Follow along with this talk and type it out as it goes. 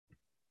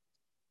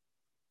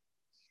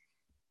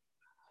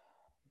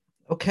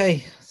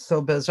Okay,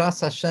 so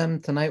Bezras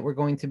Hashem, tonight we're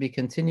going to be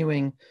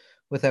continuing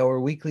with our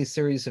weekly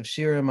series of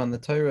shirim on the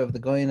Torah of the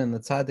Goyin and the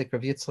Tzaddik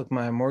Rav Yitzchak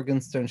Meyer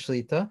Morgenstern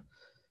Shlita,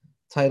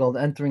 titled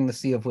Entering the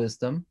Sea of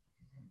Wisdom.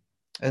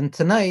 And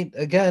tonight,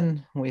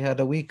 again, we had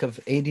a week of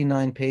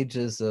 89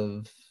 pages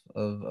of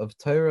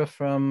Torah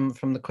from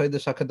the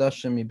Kodesh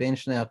HaKadoshim, Yibein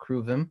Shnei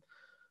HaKruvim.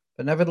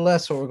 But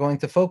nevertheless, what we're going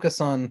to focus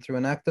on through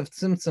an act of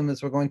tzimtzum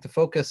is we're going to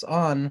focus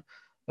on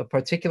a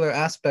particular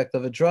aspect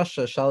of a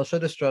drasha, Shalosh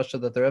Chodesh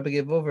drasha, that the Rebbe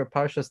gave over,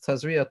 Parshas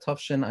Tazria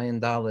Tafshin Ayin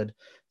Daled,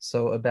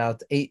 so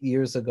about 8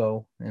 years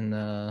ago in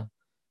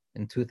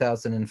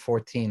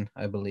 2014,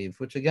 I believe,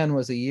 which again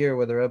was a year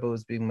where the Rebbe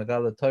was being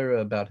Megala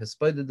Torah about his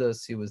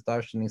Hispaidus, he was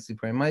darshaning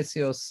Siprei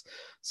Maisios.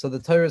 So the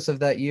Torahs of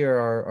that year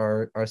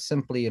are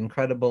simply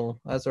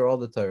incredible, as are all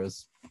the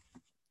Torahs.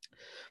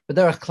 But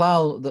Derech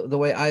Klal, the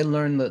way I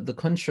learn the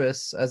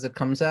Kuntris as it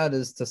comes out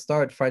is to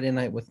start Friday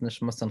night with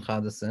Nishmas and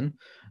Chadasin,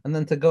 and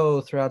then to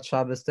go throughout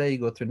Shabbos day, you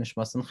go through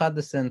Nishmas and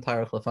Chadasin,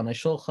 Tarech Lefanei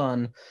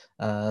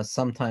Shulchan.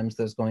 Sometimes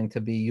there's going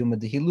to be Yuma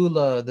de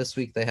Hilula. This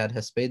week they had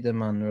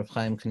Hespedim on Rav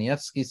Chaim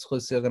Kanievsky,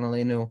 Schus Yogan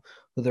Aleinu,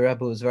 who the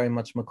Rebbe was very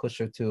much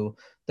makusher to.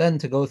 Then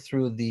to go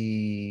through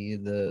the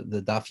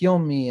Daf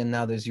Yomi, and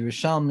now there's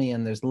Yerushalmi,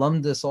 and there's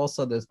Lumdis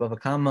also. There's Bava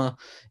Kama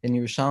in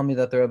Yerushalmi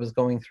that the Rebbe is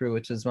going through,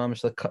 which is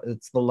mamish,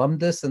 it's the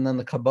Lumdis and then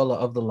the Kabbalah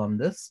of the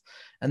Lumdis.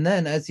 And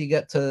then as you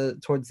get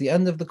towards the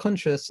end of the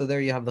Kuntris, so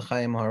there you have the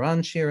Chaim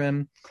Haran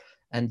Shirim,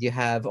 and you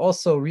have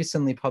also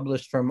recently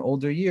published from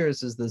older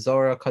years is the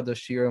Zohar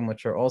Kadosh Shirim,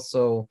 which are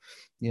also,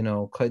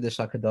 Kodesh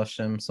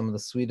HaKadoshim, some of the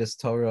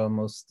sweetest Torah,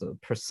 most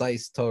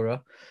precise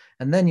Torah.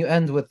 And then you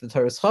end with the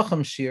Taras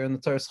Chacham Shir, and the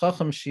Taras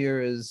Chacham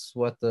Shir is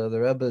what the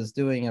Rebbe is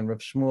doing, and Rav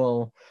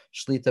Shmuel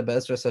Shlita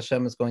Be'ezras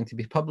Hashem is going to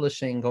be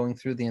publishing, going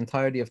through the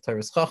entirety of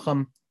Taras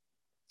Chacham,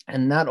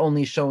 and not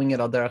only showing it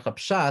al derech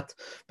pshat,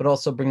 but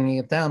also bringing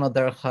it down al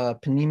derech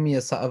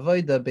pnimiyas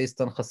ha'avoda based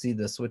on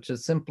Chasidus, which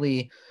is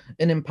simply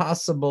an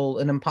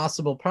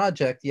impossible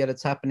project, yet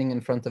it's happening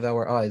in front of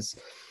our eyes.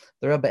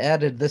 The Rebbe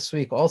added this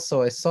week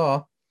also, I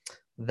saw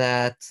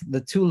that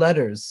the two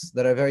letters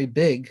that are very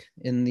big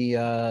in the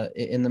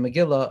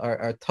Megillah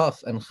are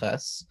Taf and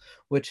Ches,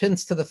 which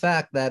hints to the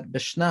fact that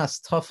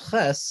Bishnas Taf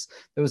Ches,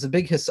 there was a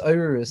big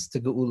Hisayrus to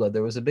Geula,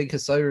 there was a big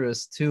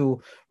Hisayrus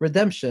to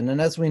redemption, and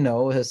as we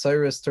know,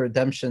 Hisayrus to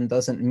redemption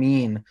doesn't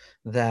mean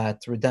that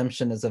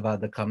redemption is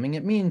Avada coming,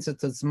 it means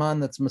it's a Zman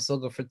that's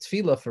Masilga for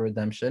Tefillah for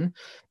redemption,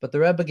 but the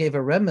Rebbe gave a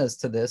remez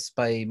to this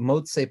by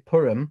Motzei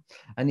Purim,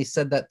 and he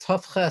said that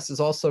Taf Ches is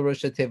also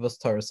Rosh Tevos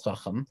Taras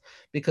Chacham,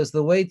 because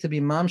the way to be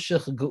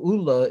Mamshich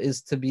Geula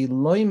is to be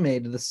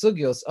loimed the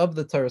sugyos of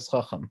the Taras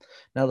Chacham.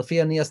 Now,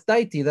 Lefi Aniyas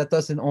Daiti, that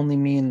doesn't only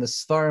mean the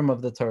svarim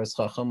of the Taras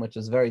Chacham, which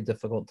is very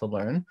difficult to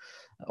learn,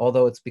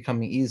 although it's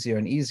becoming easier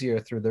and easier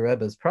through the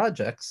Rebbe's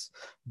projects,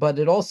 but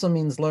it also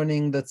means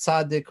learning the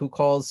tzaddik who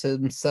calls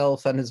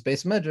himself and his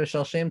base medrash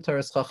al shem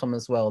Taras Chacham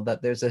as well,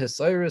 that there's a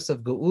hisayrus of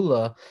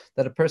geula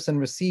that a person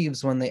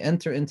receives when they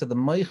enter into the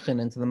moichin,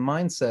 into the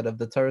mindset of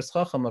the Taras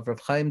Chacham of Rav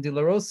Chaim de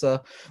la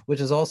Rosa, which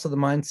is also the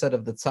mindset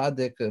of the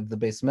tzaddik of the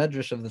base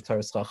medrash of the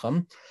Taras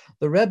Chacham.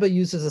 The Rebbe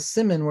uses a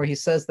siman where he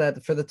says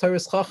that for the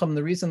Taras Chacham,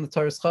 the reason the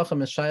Taras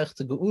Chacham is shaykh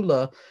to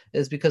geula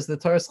is because the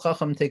Taras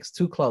Chacham takes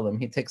two klalim.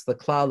 He takes the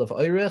klal of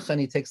and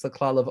he takes the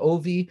klal of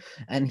Ovi,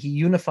 and he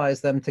unifies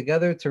them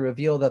together to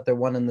reveal that they're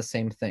one and the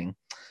same thing.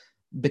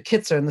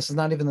 Bekitzer, and this is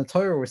not even the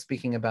Torah we're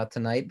speaking about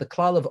tonight, the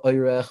klal of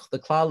Oirech, the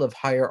klal of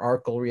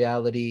hierarchical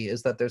reality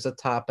is that there's a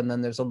top and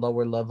then there's a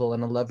lower level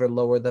and a level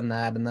lower than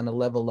that and then a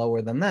level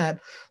lower than that,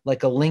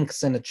 like a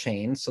links in a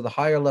chain. So the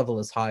higher level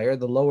is higher,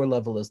 the lower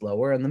level is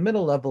lower, and the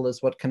middle level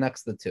is what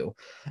connects the two.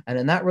 And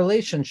in that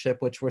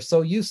relationship, which we're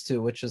so used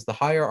to, which is the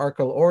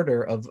hierarchical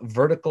order of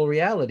vertical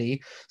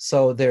reality,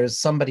 so there's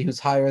somebody who's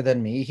higher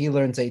than me, he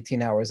learns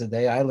 18 hours a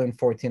day, I learn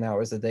 14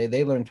 hours a day,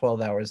 they learn 12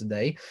 hours a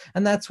day,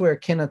 and that's where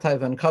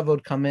kinatayv and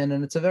kavod come in,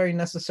 and it's a very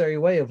necessary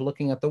way of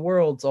looking at the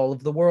worlds. All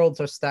of the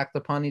worlds are stacked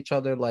upon each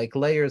other like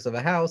layers of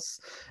a house,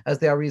 as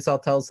the Arizal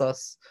tells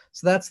us.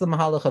 So that's the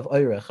mahalach of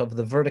Oirech, of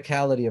the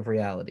verticality of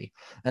reality.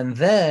 And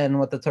then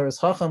what the Taras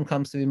Chacham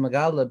comes to be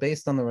Megala,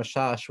 based on the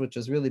Rashash, which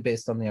is really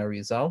based on the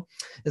Arizal,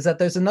 is that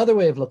there's another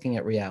way of looking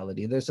at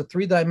reality. There's a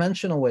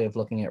three-dimensional way of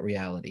looking at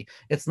reality.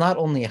 It's not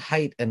only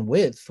height and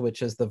width,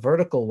 which is the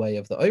vertical way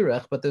of the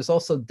Oirech, but there's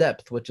also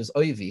depth, which is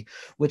Oivi,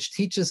 which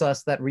teaches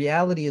us that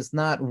reality is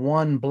not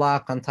one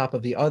block on top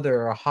of the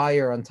other or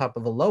higher on top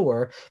of a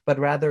lower, but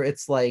rather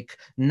it's like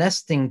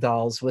nesting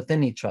dolls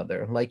within each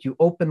other. Like you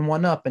open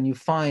one up and you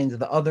find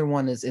the other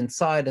one is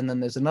inside, and then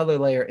there's another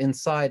layer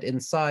inside,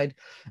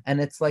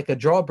 and it's like a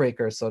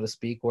jawbreaker, so to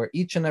speak, where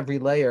each and every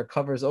layer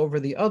covers over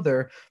the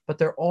other, but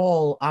they're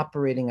all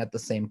operating at the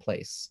same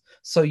place.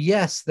 So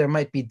yes, there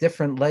might be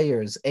different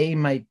layers. A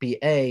might be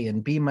A,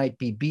 and B might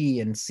be B,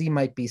 and C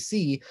might be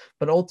C,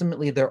 but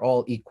ultimately they're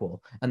all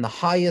equal. And the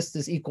highest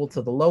is equal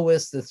to the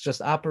lowest. It's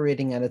just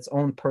operating at its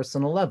own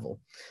personal level.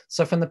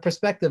 So from the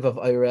perspective of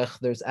Oirech,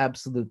 there's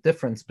absolute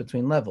difference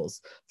between levels.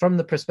 From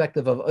the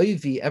perspective of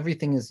Oivi,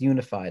 everything is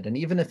unified. And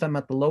even if I'm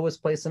at the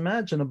lowest place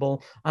imaginable,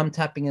 I'm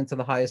tapping into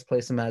the highest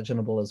place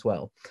imaginable as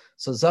well.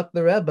 So Zak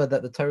the Rebbe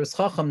that the Toras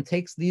Chacham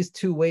takes these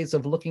two ways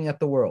of looking at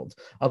the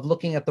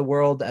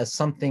world as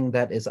something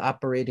that is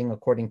operating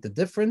according to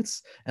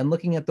difference, and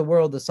looking at the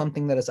world as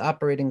something that is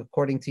operating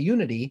according to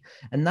unity.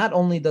 And not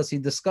only does he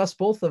discuss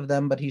both of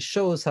them, but he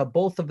shows how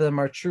both of them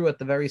are true at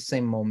the very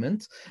same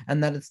moment,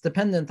 and that it's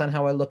dependent on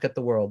how I look at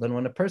the world. And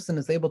when a person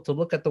is able to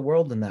look at the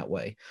world in that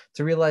way,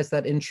 to realize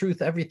that in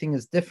truth everything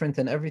is different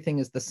and everything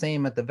is the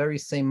same at the very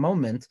same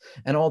moment,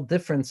 and all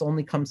difference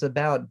only comes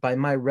about by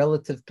my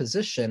relative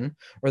position,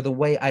 or the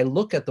way I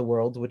look at the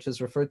world, which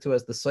is referred to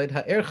as the Soid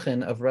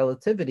HaErchin of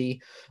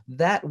relativity,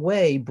 that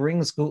way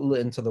brings Geula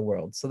into the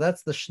world. So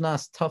that's the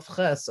Shnas Taf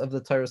Ches of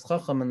the Toras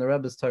Chacham and the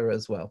Rebbe's Torah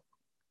as well.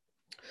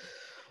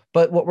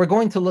 But what we're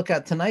going to look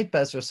at tonight,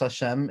 Be'ezras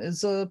Hashem,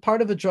 is a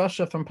part of a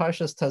drasha from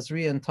Parshas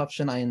Tazria and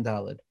Tafshin Ayin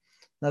Daled.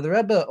 Now the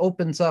Rebbe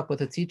opens up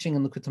with a teaching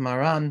in Likutei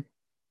Moharan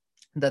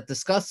that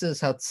discusses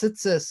how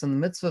tzitzis, and the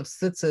mitzvah of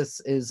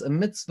tzitzis is a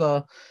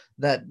mitzvah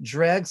that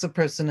drags a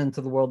person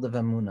into the world of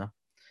Emunah.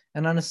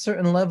 And on a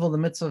certain level, the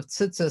mitzvah of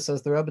tzitzis,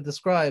 as the Rebbe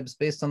describes,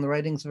 based on the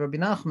writings of Rabbi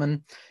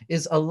Nachman,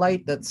 is a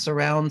light that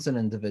surrounds an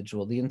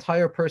individual. The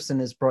entire person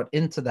is brought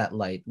into that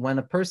light. When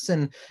a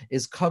person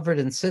is covered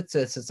in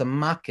tzitzis, it's a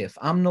makif.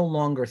 I'm no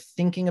longer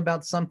thinking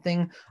about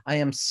something. I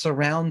am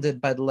surrounded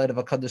by the light of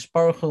HaKadosh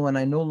Baruch Hu, and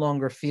I no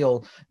longer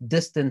feel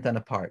distant and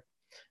apart.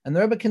 And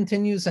the Rebbe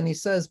continues, and he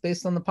says,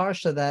 based on the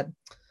parsha, that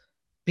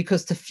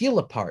because to feel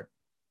apart,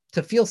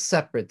 to feel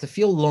separate, to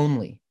feel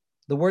lonely,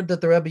 the word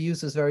that the Rebbe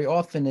uses very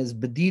often is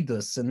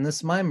bedidus in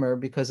this mimer,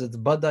 because it's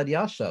badad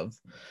yashav,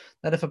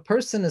 that if a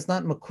person is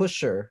not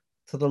makusher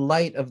to the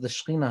light of the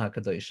Shekhinah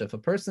HaKadosh, if a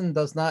person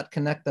does not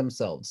connect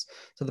themselves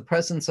to the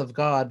presence of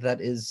God that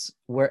is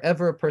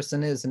wherever a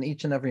person is in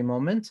each and every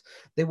moment,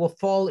 they will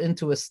fall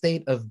into a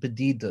state of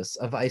bedidus,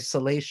 of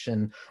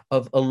isolation,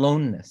 of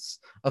aloneness,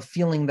 of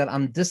feeling that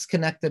I'm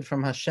disconnected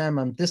from Hashem,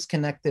 I'm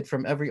disconnected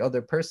from every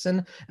other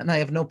person, and I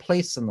have no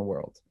place in the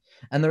world.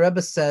 And the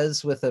Rebbe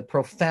says, with a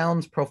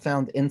profound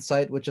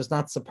insight, which is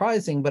not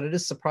surprising, but it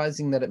is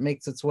surprising that it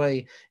makes its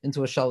way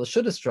into a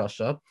Shalashudis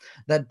drasha,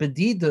 that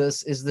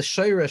bedidus is the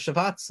shoyresh of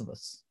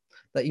atzvus.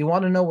 That you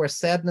want to know where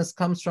sadness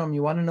comes from,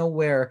 you want to know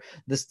where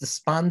this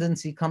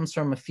despondency comes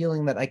from, a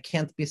feeling that I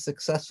can't be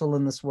successful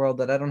in this world,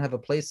 that I don't have a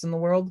place in the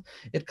world.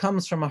 It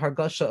comes from a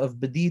hargasha of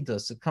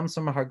bedidus. It comes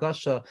from a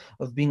hargasha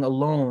of being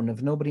alone,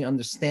 of nobody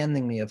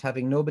understanding me, of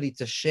having nobody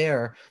to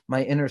share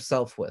my inner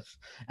self with.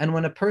 And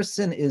when a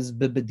person is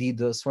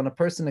bedidus, when a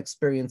person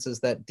experiences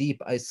that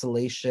deep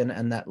isolation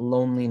and that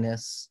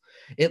loneliness,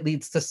 it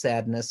leads to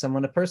sadness. And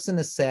when a person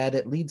is sad,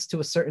 it leads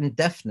to a certain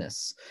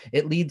deafness.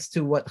 It leads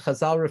to what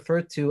Chazal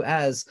referred to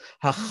as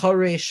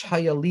hacharesh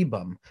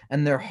hayalibam,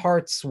 and their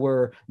hearts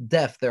were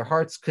deaf, their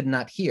hearts could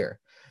not hear.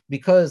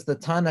 Because the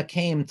Tana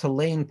came to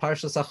lein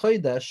Parshas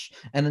HaChodesh,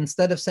 and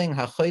instead of saying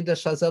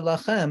HaChodesh Hazeh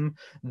Lachem,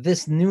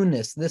 this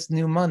newness, this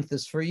new month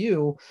is for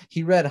you,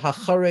 he read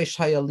Hacharesh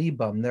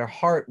Hayalibam. Their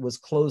heart was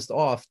closed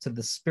off to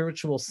the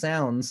spiritual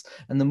sounds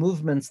and the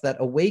movements that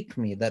awake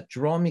me, that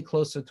draw me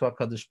closer to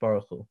HaKadosh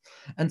Baruch Hu.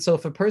 And so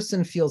if a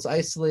person feels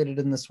isolated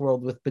in this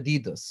world with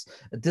bedidus,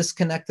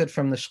 disconnected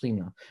from the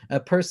Shekhinah, a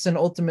person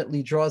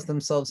ultimately draws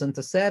themselves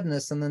into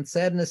sadness, and then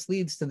sadness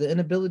leads to the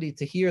inability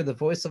to hear the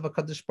voice of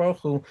HaKadosh Baruch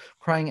Hu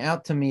crying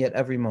out to me at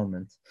every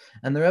moment.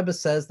 And the Rebbe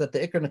says that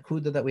the Ikar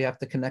Nakuda that we have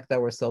to connect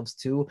ourselves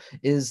to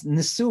is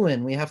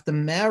Nisuin. We have to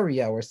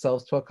marry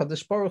ourselves to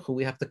HaKadosh Baruch Hu.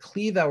 We have to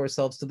cleave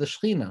ourselves to the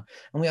Shekhinah.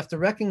 And we have to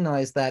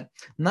recognize that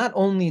not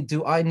only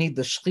do I need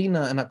the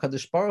Shekhinah and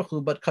HaKadosh Baruch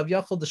Hu, but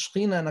Kavyachol, the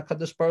Shekhinah and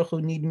HaKadosh Baruch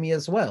Hu need me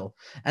as well.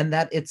 And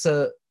that it's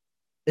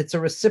a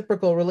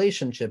reciprocal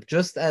relationship.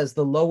 Just as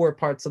the lower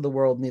parts of the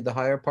world need the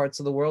higher parts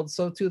of the world,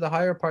 so too the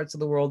higher parts of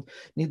the world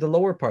need the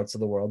lower parts of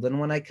the world. And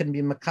when I can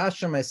be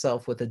makasher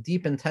myself with a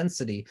deep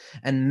intensity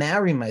and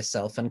marry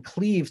myself and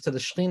cleave to the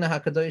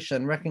Shekhinah HaKadosh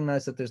and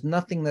recognize that there's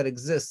nothing that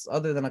exists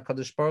other than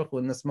HaKadosh Baruch Hu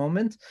in this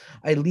moment,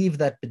 I leave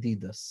that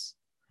bedidus.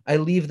 I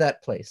leave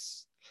that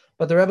place.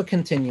 But the Rebbe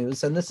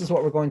continues, and this is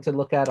what we're going to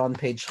look at on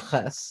page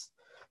Ches.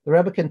 The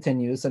Rebbe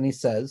continues, and he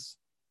says,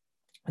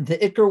 the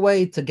Iker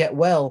way to get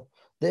well,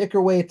 the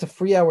Iker way to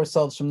free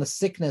ourselves from the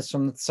sickness,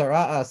 from the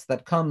tsara'as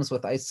that comes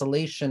with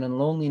isolation and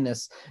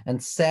loneliness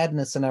and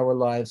sadness in our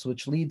lives,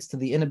 which leads to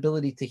the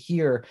inability to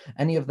hear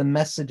any of the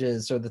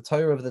messages or the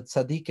Torah of the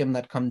tzaddikim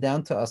that come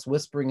down to us,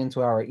 whispering into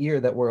our ear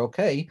that we're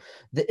okay.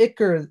 The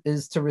Iker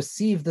is to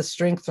receive the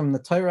strength from the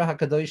Torah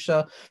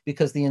HaKadosha,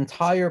 because the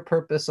entire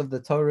purpose of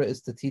the Torah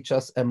is to teach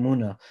us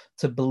emunah,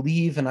 to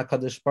believe in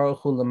HaKadosh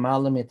Baruch Hu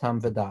l'mala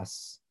mitam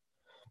v'das.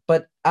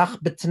 But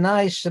it's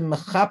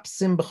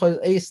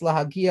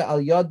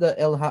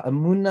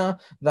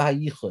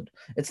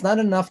not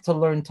enough to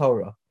learn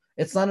Torah.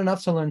 It's not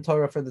enough to learn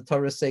Torah for the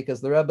Torah's sake, as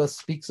the Rebbe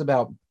speaks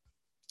about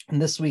in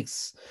this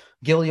week's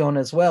Gilyon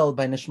as well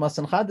by Nishmas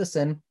and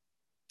Chadasin,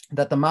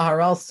 that the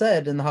Maharal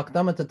said in the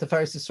Hakdama to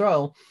Tiferes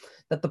Yisrael,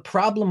 that the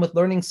problem with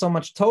learning so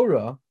much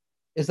Torah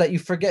is that you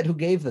forget who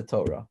gave the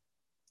Torah,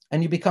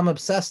 and you become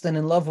obsessed and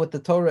in love with the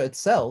Torah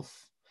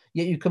itself,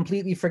 yet you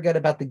completely forget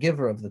about the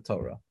giver of the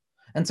Torah.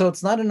 And so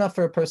it's not enough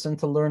for a person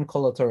to learn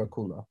Kol Torah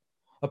Kula.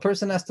 A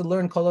person has to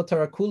learn Kol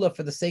Torah Kula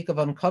for the sake of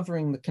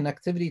uncovering the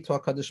connectivity to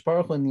HaKadosh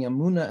Baruch Hu and the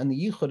Amunah and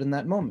the Yichud in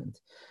that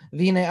moment.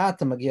 V'hinei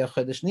ata magia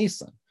Chodesh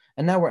Nisan.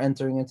 And now we're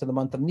entering into the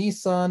month of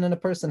Nisan, and a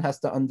person has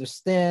to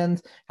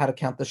understand how to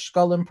count the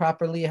shkalim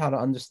properly, how to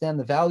understand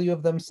the value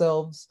of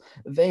themselves.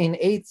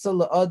 Ve'in eitza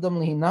la'adam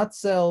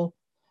lihinatzel,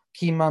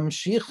 ki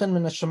mamshichin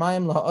min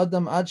hashamayim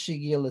la'adam ad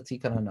shigia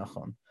l'tikan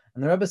hanachon.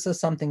 And the Rebbe says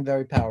something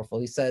very powerful.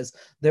 He says,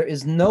 there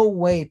is no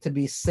way to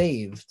be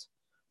saved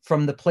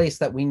from the place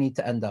that we need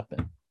to end up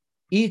in.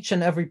 Each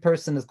and every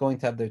person is going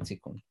to have their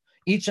tikkun.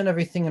 Each and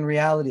everything in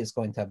reality is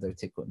going to have their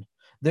tikkun.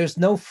 There's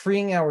no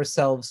freeing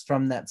ourselves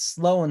from that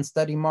slow and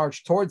steady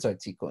march towards our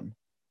tikkun.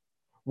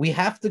 We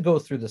have to go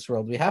through this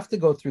world. We have to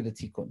go through the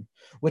tikkun,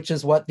 which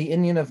is what the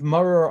Inyan of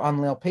Maror on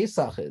Leil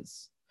Pesach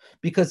is.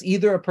 Because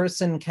either a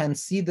person can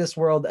see this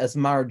world as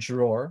Mar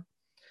Dror,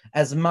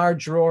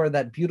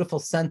 that beautiful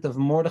scent of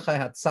Mordechai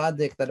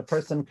HaTzadik that a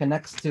person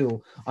connects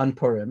to on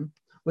Purim,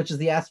 which is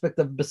the aspect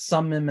of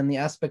Besamim and the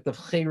aspect of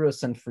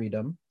Cherus and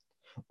freedom.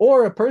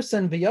 Or a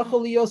person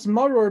v'yacholios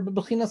maror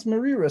b'bechinas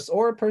merirus,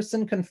 or a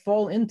person can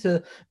fall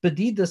into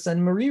bedidus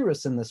and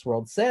merirus in this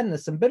world,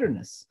 sadness and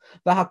bitterness.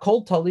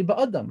 V'hakol tali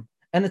ba'adam,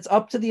 and it's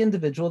up to the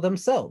individual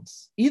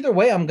themselves. Either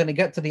way, I'm going to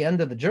get to the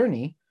end of the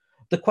journey.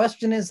 The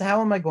question is, how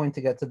am I going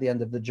to get to the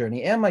end of the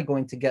journey? Am I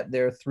going to get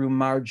there through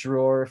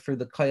Marjror, through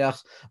the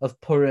Kayach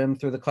of Purim,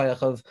 through the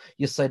Kayach of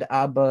Yesod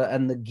Abba,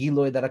 and the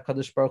Giloy that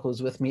HaKadosh Baruch Hu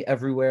is with me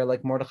everywhere,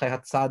 like Mordechai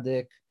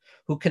HaTzadik,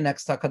 who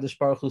connects to HaKadosh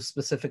Baruch Hu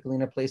specifically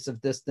in a place of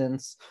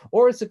distance?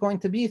 Or is it going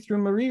to be through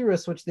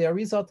Mariris, which the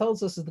Arizal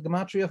tells us is the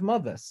gematria of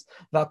Maves?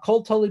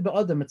 V'akol toli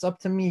ba'adam, it's up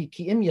to me.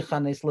 Ki im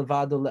yechanes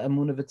levado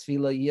le'emuna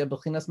v'tfila yeh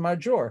b'chinas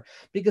marjor.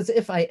 Because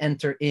if I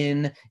enter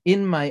in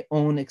my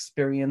own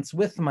experience,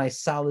 with my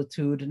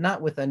solitude,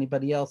 not with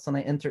anybody else, and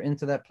I enter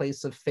into that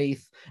place of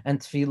faith and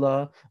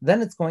tefillah,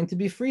 then it's going to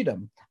be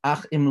freedom.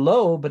 Ach im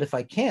lo, but if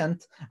I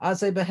can't,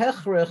 azay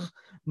behechrech,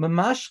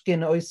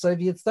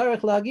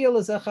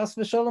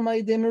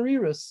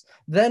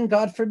 then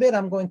God forbid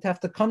I'm going to have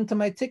to come to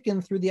my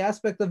tikkun through the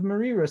aspect of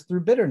merirus,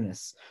 through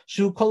bitterness,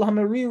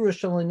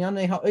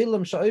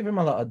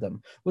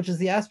 which is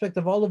the aspect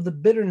of all of the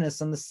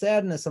bitterness and the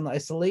sadness and the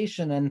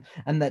isolation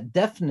and that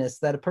deafness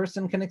that a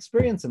person can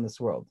experience in this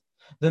world.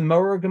 The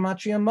Moror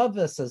gematria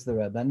Maves, says the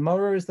Rebbe, and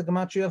Moror is the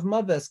gematria of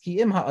Maves.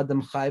 Ki im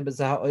ha'adam chai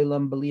b'zeh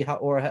ha'olam b'li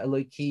ha'or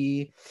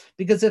ha'eloki.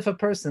 Because if a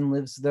person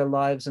lives their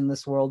lives in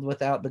this world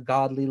without the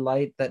godly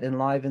light that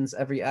enlivens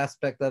every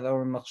aspect of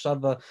our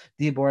machshava,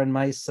 dibor, and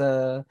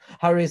maisa,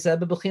 harei zeh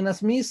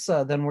b'bechinas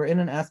misa, then we're in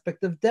an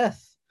aspect of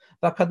death.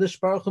 HaKadosh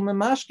Baruch Hu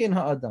memashkin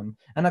ha'adam,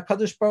 and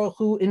HaKadosh Baruch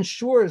Hu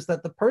ensures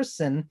that the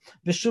person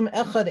v'shum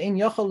echad ein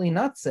yachal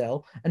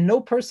linatzel, and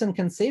no person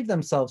can save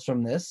themselves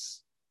from this.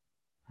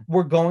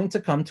 We're going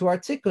to come to our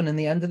tikkun in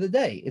the end of the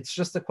day. It's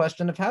just a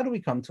question of how do we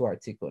come to our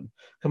tikkun.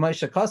 Kamay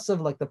shekasav,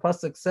 like the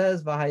pasuk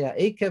says, v'haya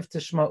ekev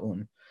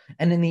tishma'un.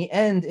 And in the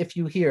end, if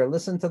you hear,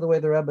 listen to the way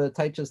the Rebbe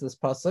teaches this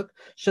pasuk,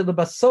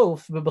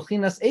 shelabasof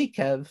b'bechinas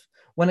ekev,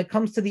 when it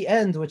comes to the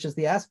end, which is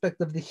the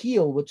aspect of the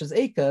heel, which is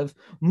ekev,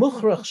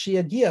 muchrach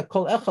shiagia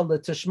kol echad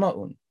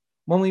letishma'un.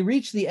 When we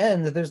reach the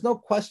end, there's no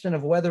question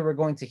of whether we're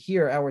going to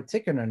hear our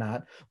tikkun or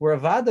not. We're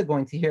avada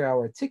going to hear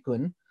our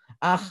tikkun.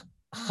 Ach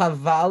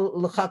chaval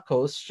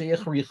l'chakos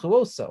sheyachrichu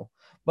oso.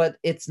 But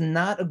it's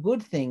not a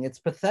good thing. It's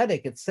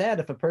pathetic. It's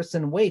sad if a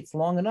person waits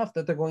long enough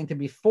that they're going to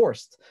be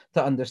forced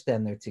to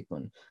understand their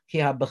tikkun. Ki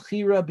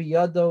ha'bechira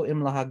biyado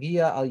im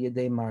lahagia al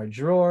yedei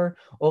marjror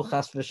o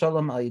chas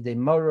v'shalom al yedei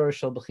maror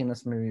shel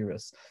bechinas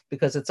merirus.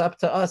 Because it's up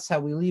to us how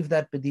we leave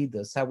that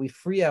bedidus, how we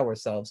free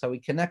ourselves, how we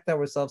connect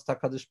ourselves to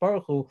HaKadosh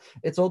Baruch Hu.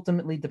 It's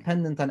ultimately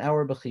dependent on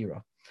our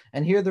bechira.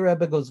 And here the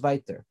Rebbe goes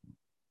weiter.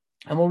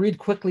 And we'll read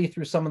quickly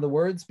through some of the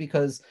words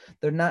because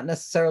they're not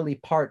necessarily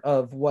part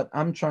of what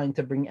I'm trying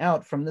to bring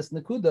out from this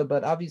Nakuda,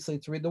 but obviously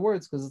to read the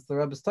words because it's the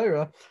Rebbe's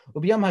Torah.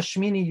 Ubiyam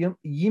hashmini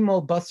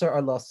yimol basar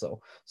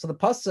arlaso. So the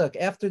pasuk,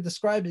 after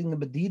describing the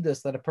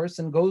bedidus that a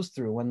person goes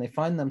through when they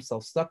find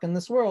themselves stuck in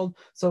this world,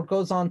 so it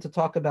goes on to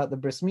talk about the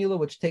bris milah,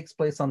 which takes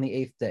place on the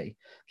 8th day.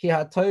 Ki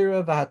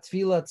ha'Torah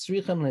v'hatfila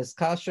tzrichem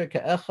lehizkasher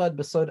ke'echad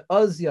besod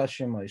az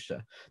yashir Moshe.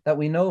 That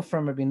we know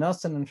from Rabbi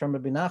Nassan and from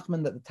Rabbi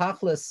Nachman that the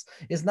tachlis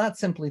is not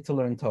simply to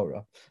learn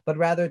Torah, but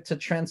rather to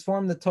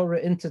transform the Torah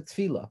into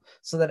tefillah,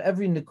 so that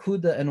every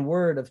nekuda and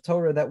word of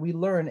Torah that we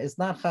learn is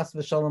not chas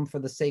v'shalom for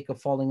the sake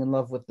of falling in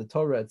love with the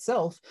Torah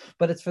itself,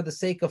 but it's for the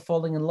sake of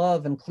falling in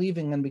love and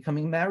cleaving and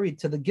becoming married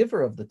to the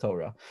giver of the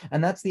Torah.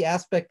 And that's the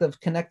aspect of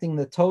connecting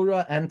the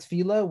Torah and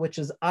tefillah, which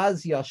is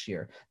az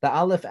yashir, the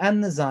aleph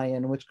and the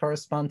zayin, which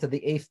correspond to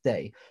the 8th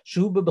day,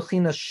 shu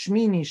b'bechina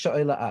shmini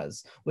sha'ila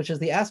az, which is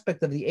the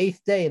aspect of the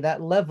 8th day,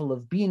 that level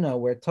of bina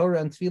where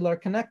Torah and tefillah are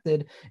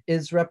connected,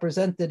 is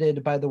represented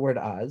by the word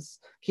az,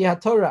 ki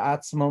haTorah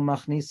atzmo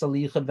machnisa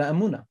lichad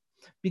ve'emuna.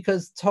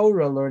 Because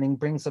Torah learning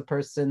brings a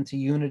person to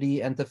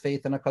unity and to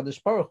faith in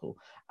HaKadosh Baruch Hu.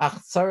 But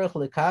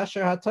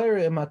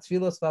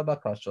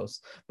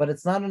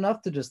it's not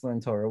enough to just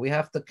learn Torah. We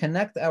have to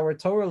connect our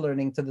Torah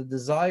learning to the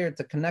desire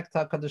to connect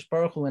to HaKadosh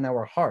Baruch Hu in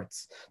our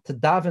hearts, to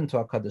daven to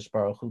HaKadosh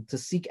Baruch Hu, to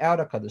seek out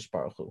HaKadosh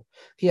Baruch Hu.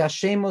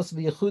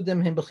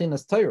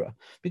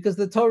 Because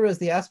the Torah is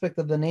the aspect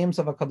of the names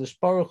of HaKadosh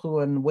Baruch Hu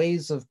and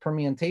ways of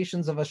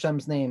permutations of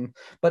Hashem's name.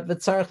 But we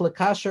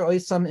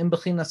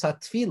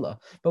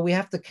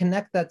have to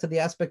connect that to the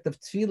aspect of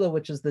tefillah,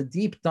 which is the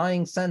deep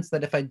dying sense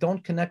that if I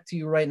don't connect to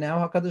you right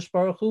now, HaKadosh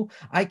Baruch Hu,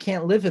 I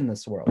can't live in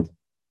this world.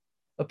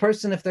 A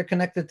person, if they're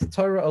connected to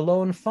Torah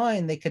alone,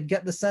 fine, they could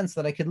get the sense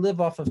that I could live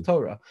off of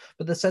Torah.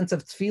 But the sense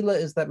of tefillah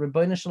is that,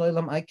 Ribbono Shel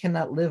Olam, I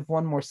cannot live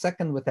one more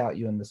second without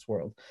you in this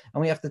world.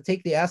 And we have to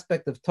take the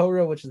aspect of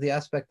Torah, which is the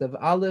aspect of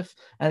Aleph,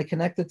 and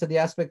connect it to the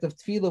aspect of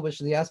tefillah,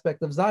 which is the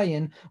aspect of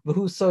Zayin,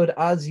 V'hu Sod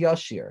Az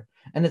Yashir.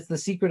 And it's the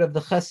secret of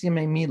the Ches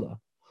Yemei Milah.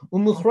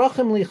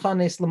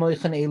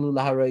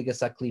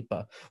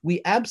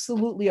 We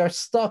absolutely are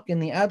stuck in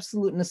the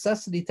absolute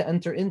necessity to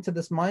enter into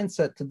this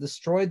mindset to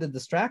destroy the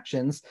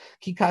distractions.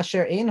 Because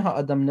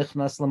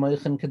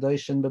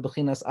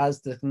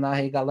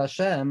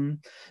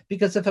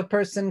if a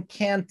person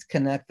can't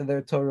connect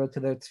their Torah to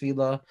their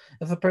tefillah,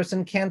 if a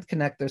person can't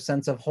connect their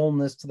sense of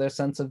wholeness to their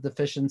sense of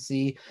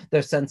deficiency,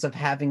 their sense of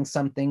having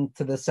something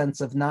to the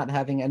sense of not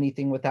having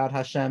anything without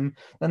Hashem,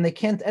 then they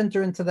can't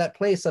enter into that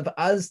place of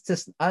az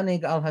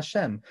tis'aneg al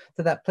Hashem,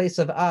 to that place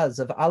of Az,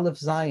 of Aleph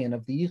Zayin,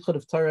 of the Yichud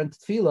of Torah and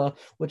Tefillah,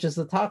 which is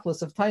the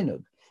Tachlis of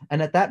Tainug.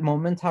 And at that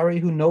moment,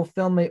 Harihu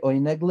nofel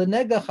me'oineg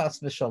lenega chas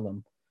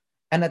v'shalom.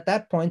 And at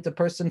that point, the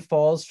person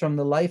falls from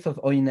the life of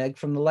Oineg,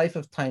 from the life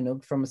of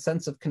Tainug, from a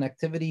sense of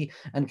connectivity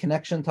and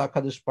connection to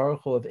HaKadosh Baruch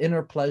Hu, of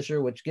inner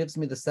pleasure, which gives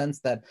me the sense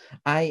that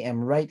I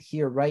am right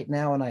here, right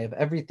now, and I have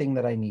everything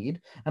that I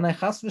need. And I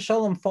chas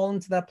v'shalom fall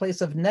into that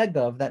place of nega,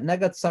 of that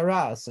nega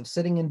tsaras, of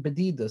sitting in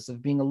bedidus,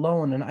 of being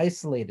alone and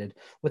isolated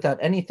without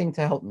anything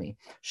to help me.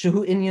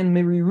 Shehu inyan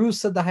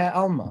mirirusa dahaya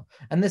alma.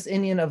 And this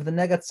inyan of the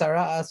nega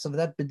tsaras, of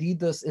that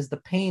bedidus, is the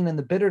pain and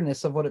the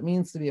bitterness of what it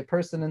means to be a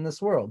person in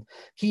this world.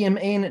 Kiyem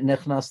ein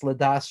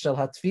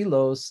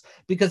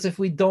because if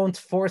we don't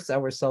force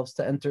ourselves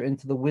to enter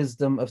into the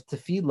wisdom of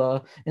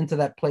tefillah, into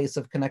that place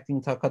of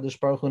connecting to HaKadosh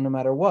Baruch Hu no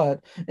matter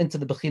what, into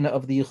the bechina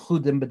of the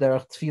yichudim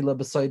b'derech tefillah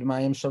b'soid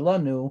mayim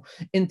shalanu,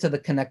 into the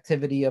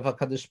connectivity of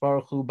HaKadosh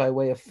Baruch Hu by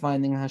way of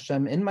finding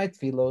Hashem in my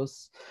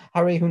tefillos,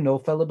 harehu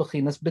nofel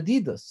bechinas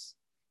bedidus.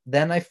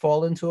 Then I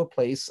fall into a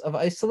place of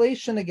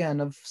isolation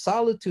again, of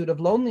solitude, of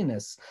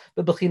loneliness.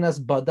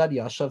 Bechinas badad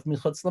yashav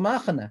michutz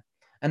lamachane.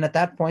 And at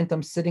that point,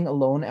 I'm sitting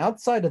alone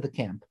outside of the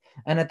camp.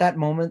 And at that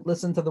moment,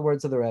 listen to the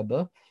words of the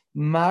Rebbe,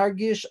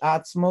 Margish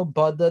atzmo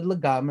badad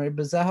legamer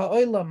b'zeha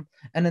olam.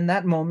 And in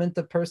that moment,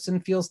 the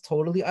person feels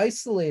totally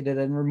isolated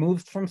and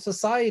removed from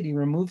society,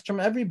 removed from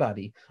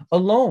everybody,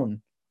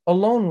 alone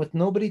with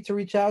nobody to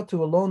reach out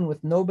to, alone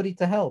with nobody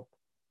to help.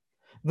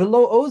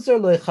 V'lo ozer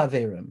lo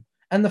chaverim.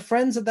 And the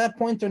friends at that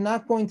point are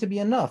not going to be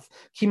enough.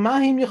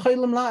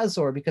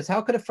 Because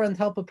how could a friend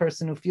help a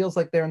person who feels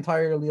like they're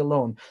entirely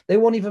alone? They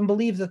won't even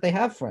believe that they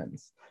have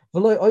friends.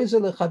 There are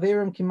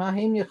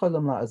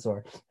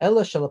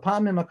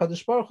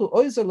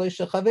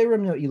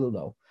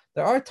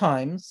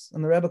times,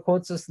 and the Rebbe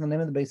quotes this in the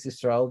name of the Beis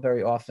Yisrael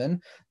very often,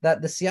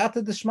 that the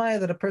siyata d'shmaya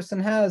that a person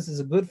has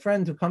is a good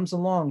friend who comes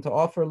along to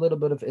offer a little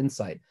bit of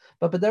insight.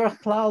 But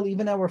b'derech klal,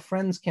 even our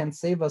friends can't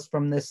save us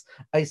from this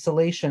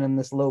isolation and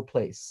this low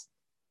place.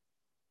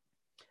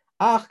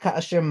 Ach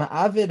ka'asher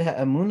ma'avid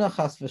ha'emuna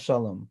chas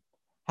v'shalom,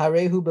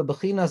 harehu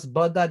bebechinas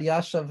badad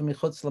yashav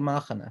michutz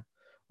lamachane.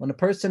 When a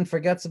person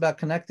forgets about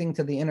connecting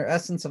to the inner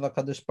essence of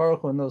HaKadosh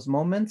Baruch Hu in those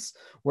moments,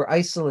 we're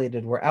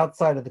isolated, we're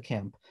outside of the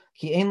camp.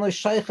 Ki ein lo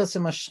shaychus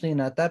im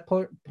hashchina. At that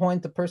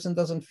point, the person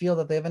doesn't feel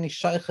that they have any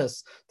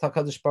shaychus to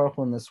HaKadosh Baruch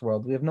Hu in this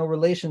world. We have no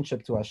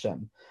relationship to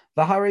Hashem.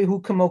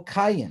 V'harehu kamo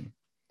Kayin.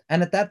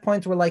 And at that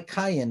point, we're like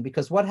Kayin,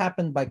 because what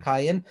happened by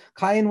Kayin?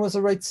 Kayin was a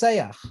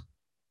Reitzeach.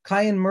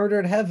 Kayin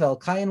murdered Hevel.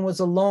 Kayin was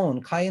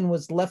alone. Kayin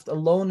was left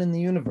alone in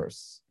the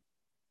universe.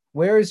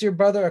 Where is your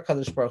brother?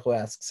 HaKadosh Baruch Hu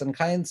asks. And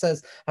Kayin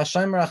says,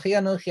 Hashem rachi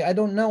anochi, I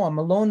don't know. I'm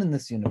alone in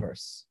this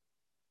universe.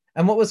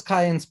 And what was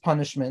Kayin's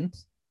punishment?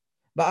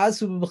 And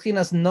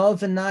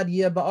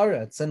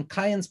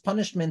Kayin's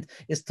punishment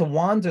is to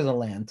wander the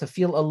land, to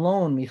feel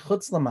alone.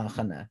 Michutz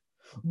lamachane.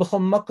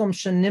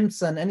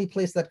 And any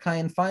place that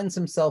Kayin finds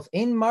himself,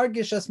 ein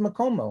margish es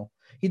makomo.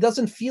 He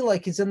doesn't feel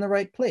like he's in the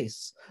right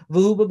place.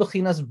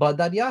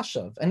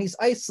 And he's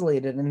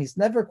isolated and he's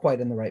never quite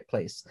in the right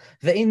place.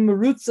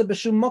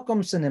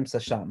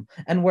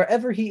 And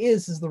wherever he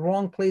is the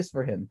wrong place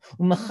for him.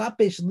 And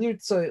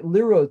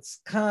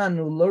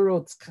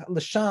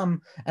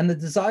the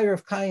desire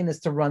of Kayin is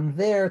to run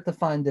there to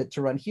find it,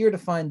 to run here to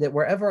find it.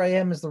 Wherever I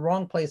am is the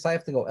wrong place. I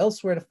have to go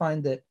elsewhere to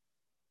find it.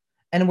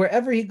 And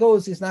wherever he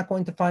goes, he's not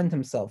going to find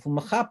himself.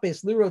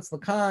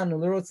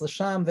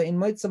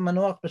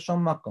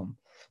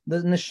 The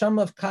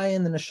neshama of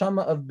Kayin, the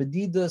neshama of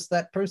Bedidus,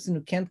 that person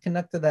who can't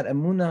connect to that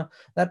emuna,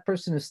 that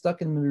person who's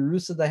stuck in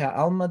Mirusa Deha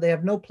Alma, they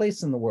have no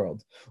place in the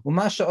world.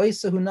 Umasha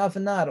Oisa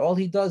Hunavanad, all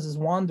he does is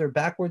wander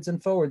backwards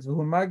and forwards.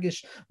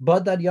 Margish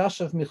Badad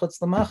Yashav Michutz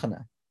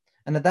Lamachana.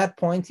 And at that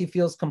point, he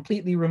feels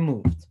completely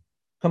removed,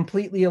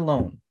 completely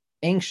alone,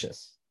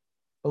 anxious.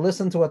 But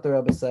listen to what the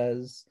Rebbe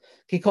says.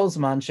 Because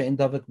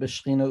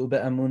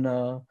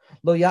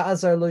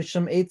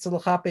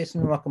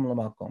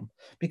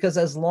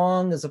as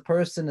long as a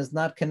person is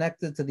not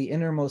connected to the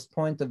innermost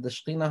point of the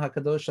Shekhinah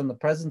HaKadosh and the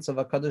presence of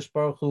HaKadosh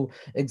Baruch Hu,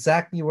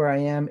 exactly where I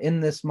am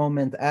in this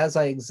moment as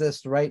I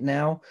exist right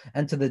now,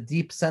 and to the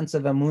deep sense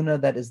of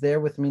Amunah that is there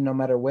with me no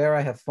matter where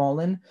I have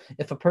fallen,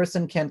 if a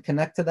person can't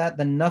connect to that,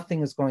 then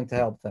nothing is going to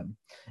help them.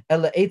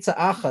 The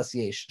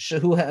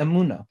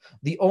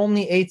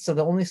only eitzah,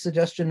 the only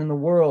suggestion in the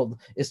world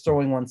is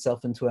throwing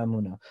oneself into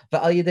Emunah.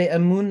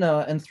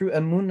 And through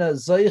Emunah,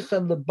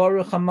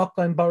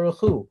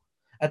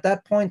 at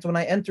that point, when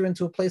I enter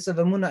into a place of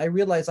Emunah, I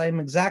realize I am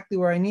exactly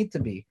where I need to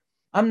be.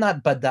 I'm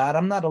not badar,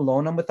 I'm not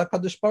alone, I'm with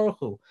HaKadosh Baruch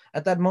Hu.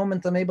 At that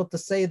moment, I'm able to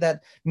say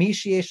that Mi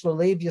sheyesh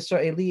l'lev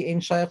Yisraeli ein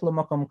shayach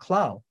l'makom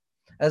klal.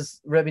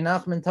 As Rabbi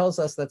Nachman tells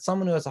us, that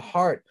someone who has a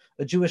heart,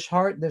 a Jewish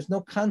heart, there's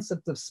no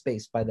concept of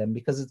space by them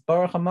because it's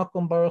Baruch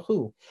HaMakom Baruch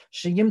Hu.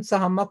 Sheyimtza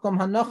HaMakom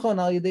HaNachon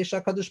al Yidei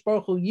Shakadosh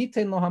Baruch Hu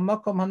Yitein Lo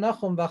HaMakom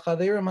HaNachon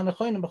V'Chaverim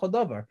HaNachonim B'chol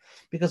Davar.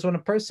 Because when a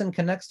person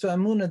connects to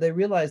Amunah, they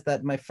realize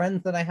that my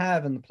friends that I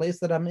have and the place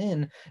that I'm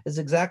in is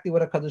exactly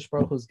what HaKadosh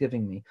Baruch Hu is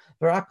giving me.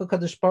 V'rak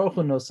HaKadosh Baruch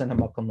Hu nosen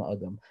HaMakom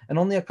LaAdam. And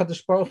only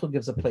HaKadosh Baruch Hu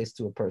gives a place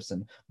to a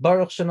person.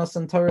 Baruch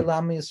Shenosan Torah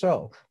L'Am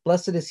Yisrael.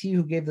 Blessed is he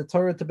who gave the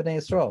Torah to Bnei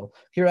Yisrael.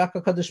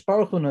 Kadosh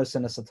Baruch Hu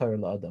nosen Torah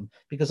LaAdam.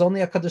 Because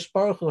only HaKadosh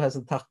Baruch Hu has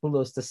the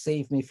tachbulos to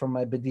save me from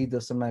my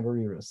bedidus and my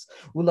berirus.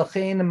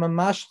 Ulachein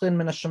mamashchin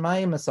min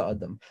hashamayim es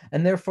ha'adam.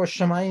 And therefore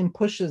Shamayim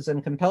pushes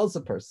and compels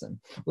a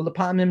person.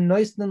 Ulapamim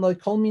noisnin lo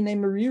kol minei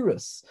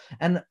merirus.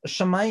 And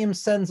Shamayim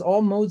sends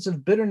all modes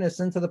of bitterness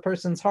into the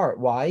person's heart.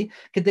 Why?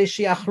 Kedei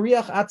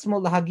she'achriach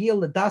atzmo lahagia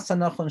l'das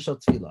hanachon shel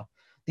tefillah.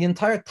 The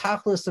entire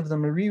tachlis of the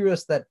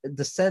merirus that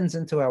descends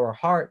into our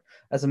heart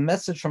as a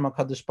message from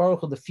HaKadosh Baruch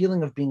Hu, the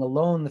feeling of being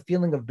alone, the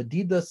feeling of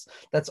bedidus,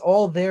 that's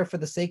all there for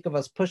the sake of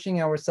us pushing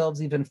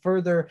ourselves even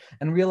further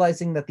and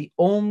realizing that the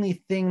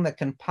only thing that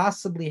can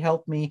possibly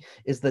help me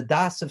is the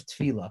das of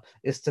tefillah,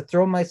 is to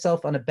throw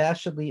myself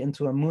unabashedly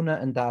into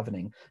amunah and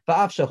davening.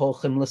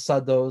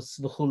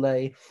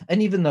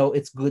 And even though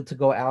it's good to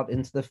go out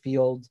into the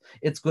field,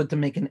 it's good to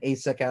make an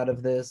asek out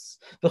of this,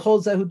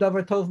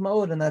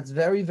 and that's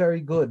very, very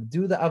good.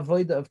 Do the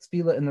avodah of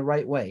tefillah in the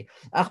right way.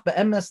 A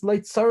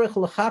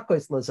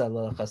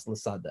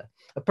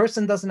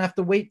person doesn't have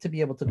to wait to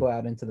be able to go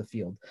out into the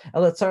field.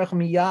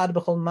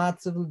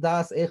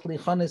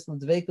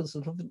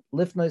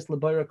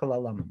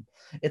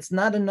 It's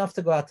not enough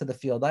to go out to the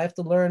field. I have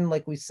to learn,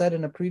 like we said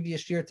in a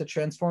previous year, to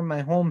transform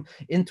my home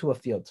into a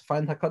field, to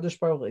find HaKadosh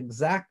Baruch Hu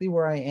exactly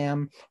where I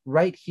am,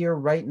 right here,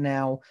 right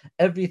now.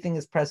 Everything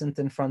is present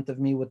in front of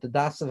me with the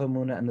das of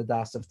Amunah and the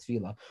das of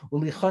Tefillah.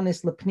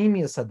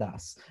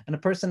 And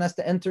a person has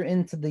to enter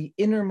into the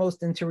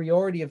innermost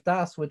interiority of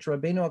das, which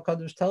Rabbeinu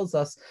HaKadosh tells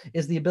us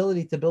is the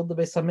ability to build the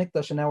Beis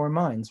HaMikdash in our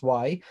minds.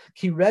 Why?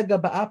 Ki rega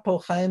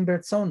ba'apo chaim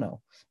bertzono.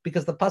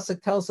 Because the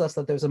pasuk tells us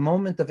that there's a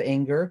moment of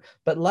anger,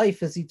 but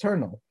life is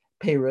eternal.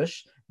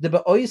 Perush, de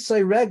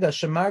ba'oisai rega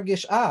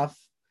shemargish af.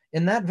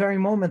 In that very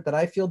moment that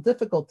I feel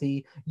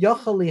difficulty,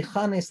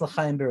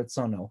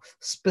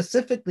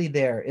 specifically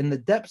there, in the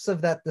depths of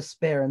that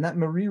despair, in that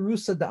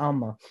Marirusa de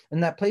Alma,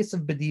 in that place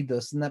of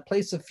bedidus, in that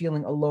place of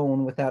feeling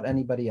alone without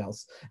anybody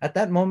else. At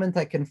that moment,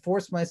 I can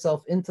force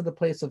myself into the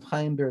place of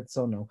Chaim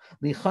Beretzono,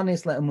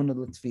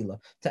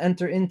 to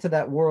enter into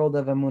that world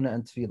of Amunah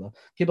and Tefillah.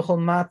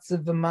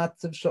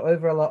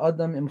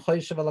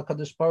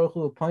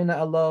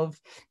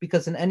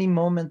 Because in any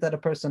moment that a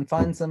person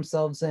finds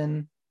themselves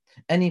in,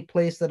 any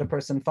place that a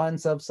person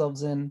finds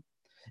themselves in,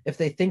 if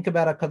they think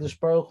about HaKadosh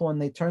Baruch Hu and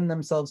they turn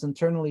themselves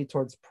internally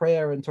towards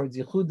prayer and towards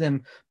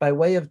yichudim by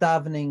way of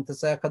davening to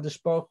say,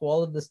 HaKadosh Baruch Hu,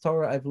 all of this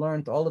Torah I've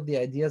learned, all of the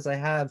ideas I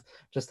have,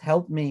 just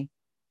help me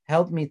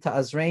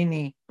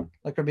ta'azreini.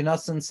 Like Rabbi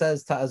Nassan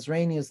says,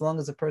 ta'azreini, as long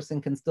as a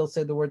person can still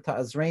say the word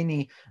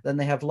ta'azreini, then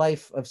they have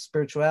life of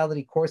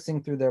spirituality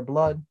coursing through their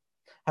blood.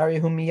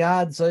 Harihu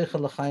miyad zoicha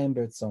l'chaim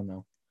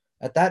bertzono.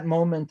 At that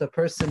moment, the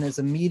person is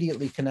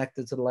immediately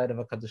connected to the light of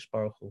HaKadosh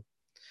Baruch Hu.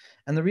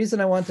 And the reason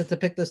I wanted to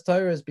pick this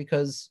Torah is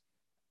because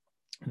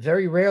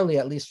very rarely,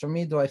 at least for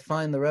me, do I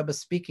find the Rebbe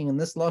speaking in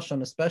this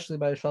Lashon, especially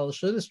by Shalosh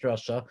Shudas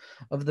Drasha,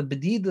 of the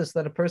bedidus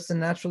that a person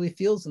naturally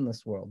feels in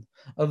this world,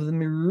 of the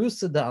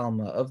mirusa de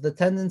alma, of the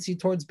tendency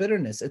towards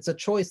bitterness. It's a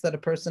choice that a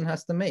person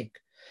has to make.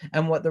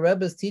 And what the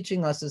Rebbe is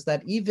teaching us is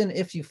that even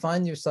if you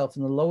find yourself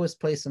in the lowest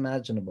place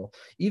imaginable,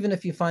 even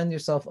if you find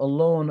yourself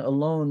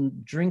alone,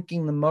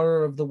 drinking the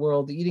maror of the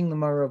world, eating the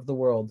maror of the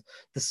world,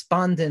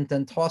 despondent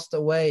and tossed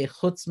away,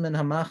 chutz min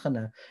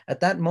hamachana, at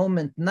that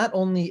moment, not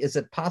only is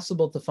it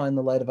possible to find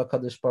the light of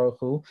HaKadosh Baruch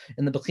Hu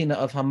in the Bechina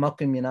of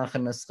Hamakim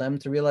Yinachem Eschem,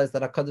 to realize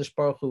that HaKadosh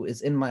Baruch Hu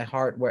is in my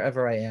heart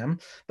wherever I am,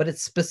 but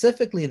it's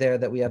specifically there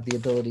that we have the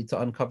ability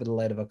to uncover the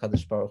light of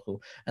HaKadosh Baruch Hu.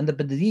 And the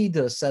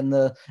Bedridus and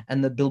the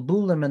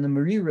Bilbulim and the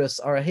Merirus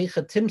are a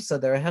Heicha Timsa,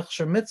 they're a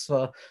Hechsher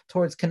Mitzvah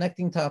towards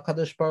connecting to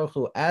HaKadosh Baruch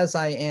Hu as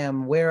I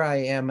am, where I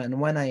am, and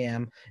when I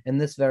am in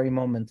this very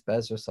moment,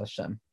 Be'ezras Hashem.